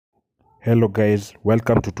Hello guys,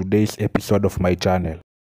 welcome to today's episode of my channel.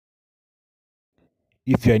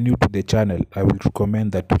 If you are new to the channel, I will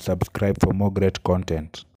recommend that you subscribe for more great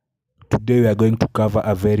content. Today we are going to cover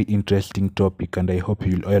a very interesting topic and I hope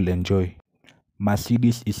you will all enjoy.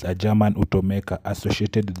 Mercedes is a German automaker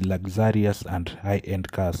associated with luxurious and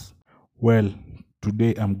high-end cars. Well,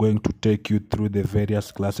 today I'm going to take you through the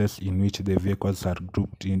various classes in which the vehicles are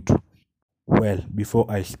grouped into. Well, before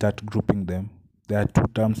I start grouping them, there are two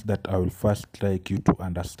terms that I will first like you to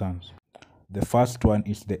understand. The first one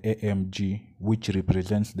is the AMG, which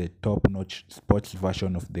represents the top-notch sports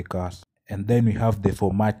version of the cars. And then we have the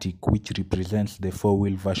 4MATIC, which represents the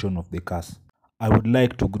four-wheel version of the cars. I would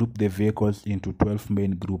like to group the vehicles into 12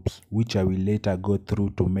 main groups, which I will later go through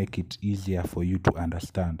to make it easier for you to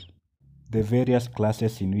understand. The various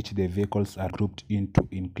classes in which the vehicles are grouped into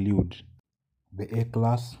include the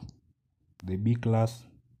A-class, the B-class,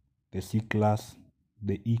 the C-class,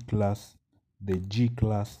 the E-class, the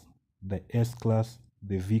G-class, the S-class,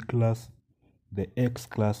 the V-class, the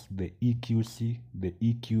X-class, the EQC, the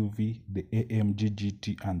EQV, the AMG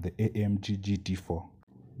GT, and the AMG GT4.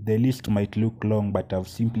 The list might look long, but I've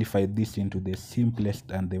simplified this into the simplest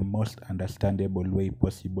and the most understandable way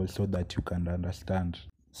possible so that you can understand.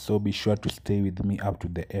 So be sure to stay with me up to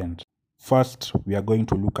the end. First, we are going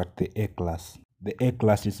to look at the A-class. The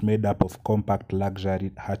A-class is made up of compact luxury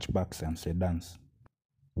hatchbacks and sedans.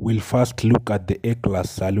 We'll first look at the A-Class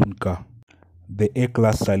saloon car. The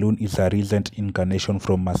A-Class saloon is a recent incarnation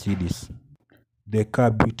from Mercedes. The car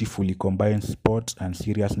beautifully combines sport and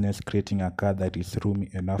seriousness, creating a car that is roomy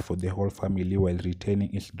enough for the whole family while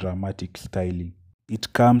retaining its dramatic styling.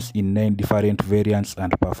 It comes in 9 different variants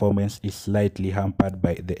and performance is slightly hampered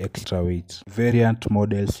by the extra weight. Variant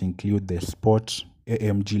models include the Sport,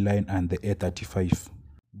 AMG line and the A35.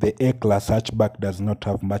 The A-Class hatchback does not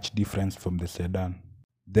have much difference from the sedan.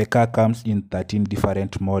 The car comes in 13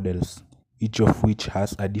 different models, each of which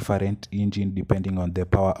has a different engine depending on the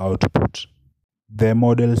power output. The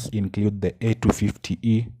models include the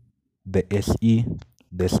A250e, the SE,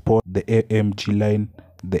 the Sport, the AMG line,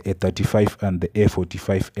 the A35 and the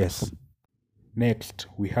A45S. Next,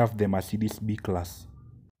 we have the Mercedes B-Class.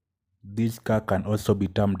 This car can also be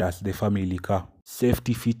termed as the family car.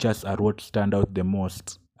 Safety features are what stand out the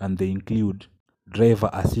most, and they include driver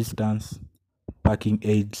assistance, parking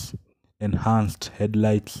aids, enhanced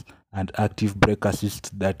headlights, and active brake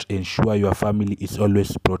assist that ensure your family is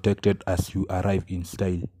always protected as you arrive in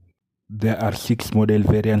style. There are 6 model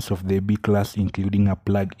variants of the B-Class including a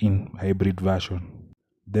plug-in hybrid version.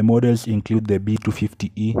 The models include the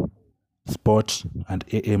B250e, Sport, and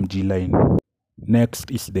AMG line. Next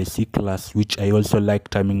is the C-Class, which I also like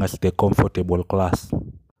terming as the comfortable class.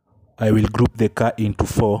 I will group the car into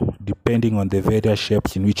 4 depending on the various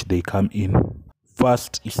shapes in which they come in.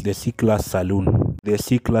 First is the C-Class saloon. The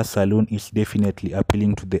C-Class saloon is definitely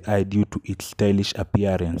appealing to the eye due to its stylish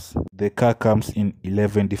appearance. The car comes in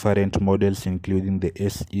 11 different models including the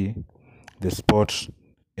SE, the Sport,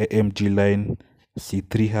 AMG line,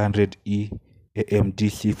 C300E, AMG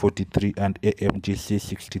C43 and AMG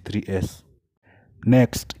C63S.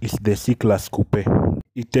 Next is the C-Class Coupe.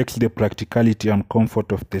 It takes the practicality and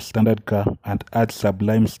comfort of the standard car and adds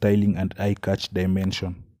sublime styling and eye-catch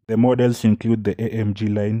dimension. The models include the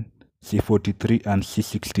AMG line, C43 and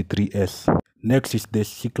C63S. Next is the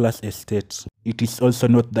C-Class Estate. It is also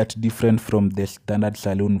not that different from the standard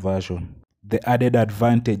saloon version. The added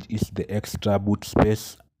advantage is the extra boot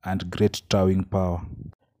space and great towing power.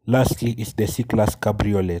 Lastly is the C-Class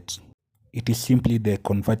Cabriolet. It is simply the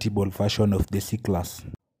convertible version of the C-Class.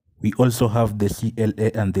 We also have the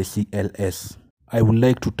CLA and the CLS. I would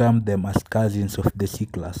like to term them as cousins of the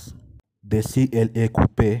C-Class. The CLA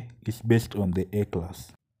Coupe is based on the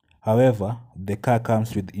A-Class. However, the car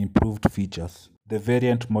comes with improved features. The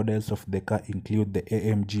variant models of the car include the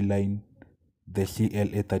AMG line, the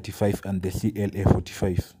CLA35 and the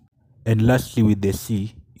CLA45. And lastly with the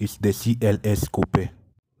C is the CLS Coupe.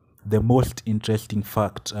 The most interesting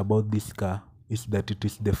fact about this car is that it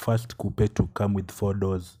is the first coupe to come with 4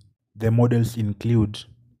 doors. The models include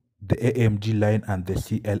the AMG line and the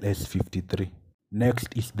CLS53.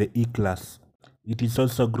 Next is the E-Class. It is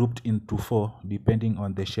also grouped into 4 depending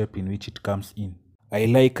on the shape in which it comes in. I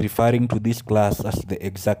like referring to this class as the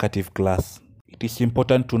executive class. It is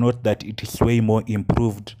important to note that it is way more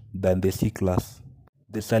improved than the C-Class.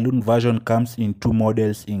 The saloon version comes in 2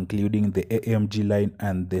 models including the AMG line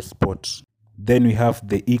and the Sport. Then we have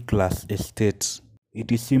the E-Class Estate.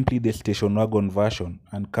 It is simply the station wagon version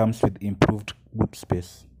and comes with improved boot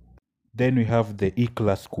space. Then we have the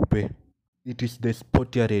E-Class Coupe. It is the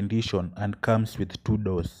sportier rendition and comes with 2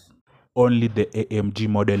 doors. Only the AMG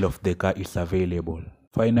model of the car is available.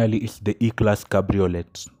 Finally is the E-Class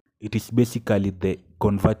Cabriolet. It is basically the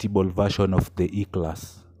convertible version of the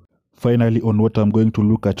E-Class. Finally, on what I'm going to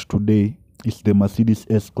look at today is the Mercedes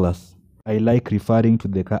S-Class. I like referring to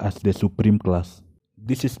the car as the Supreme Class.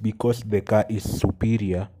 This is because the car is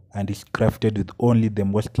superior and is crafted with only the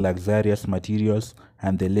most luxurious materials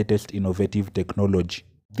and the latest innovative technology.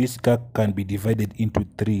 This car can be divided into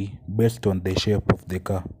three based on the shape of the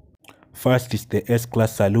car. First is the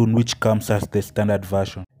S-Class Saloon, which comes as the standard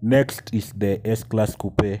version. Next is the S-Class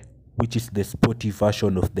Coupe, which is the sporty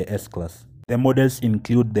version of the S-Class. The models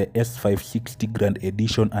include the S560 Grand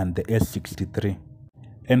Edition and the S63.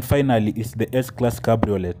 And finally is the S-Class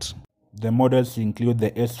Cabriolet. The models include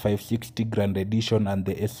the S560 Grand Edition and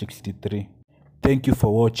the S63. Thank you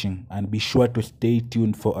for watching, and be sure to stay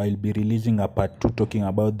tuned for I'll be releasing a part 2 talking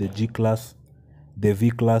about the G-Class, the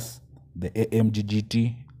V-Class, the AMG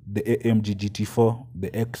GT, the AMG GT4,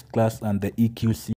 the X-Class and the EQC.